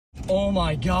Oh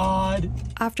my God.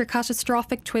 After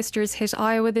catastrophic twisters hit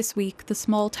Iowa this week, the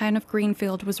small town of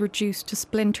Greenfield was reduced to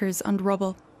splinters and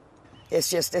rubble. It's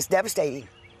devastating.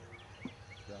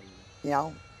 You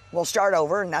know, we'll start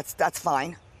over and that's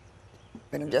fine.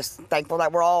 But I'm just thankful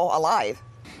that we're all alive.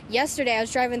 Yesterday I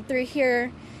was driving through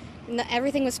here and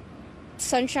everything was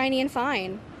sunshiny and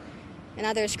fine. And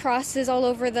now there's crosses all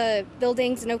over the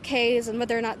buildings and OKs and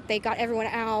whether or not they got everyone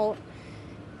out.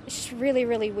 It's just really,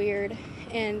 really weird.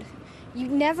 And you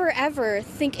never ever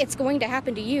think it's going to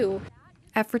happen to you.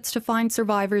 Efforts to find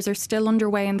survivors are still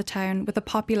underway in the town with a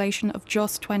population of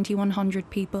just 2,100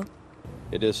 people.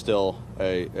 It is still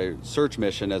a search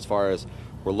mission as far as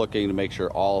we're looking to make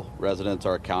sure all residents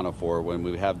are accounted for. When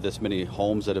we have this many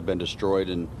homes that have been destroyed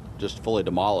and just fully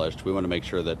demolished, we want to make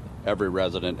sure that every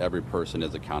resident, every person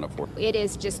is accounted for. It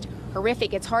is just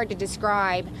horrific. It's hard to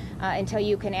describe until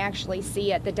you can actually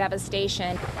see it, the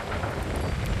devastation.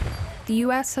 The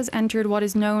US has entered what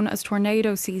is known as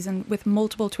tornado season, with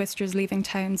multiple twisters leaving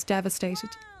towns devastated.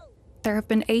 There have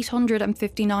been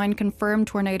 859 confirmed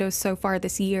tornadoes so far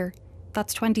this year.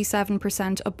 That's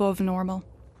 27% above normal.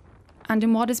 And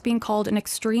in what is being called an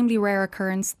extremely rare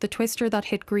occurrence, the twister that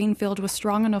hit Greenfield was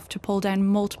strong enough to pull down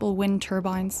multiple wind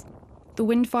turbines. The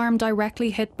wind farm directly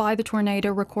hit by the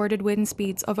tornado recorded wind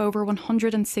speeds of over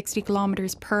 160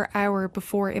 kilometres per hour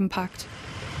before impact.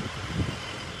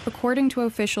 According to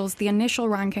officials, the initial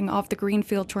ranking of the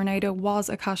Greenfield tornado was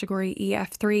a category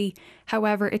EF3.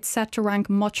 However, it's set to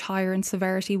rank much higher in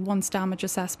severity once damage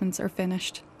assessments are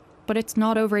finished. But it's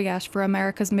not over yet for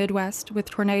America's Midwest, with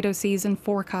tornado season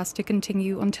forecast to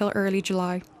continue until early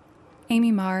July.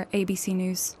 Amy Maher, ABC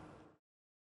News.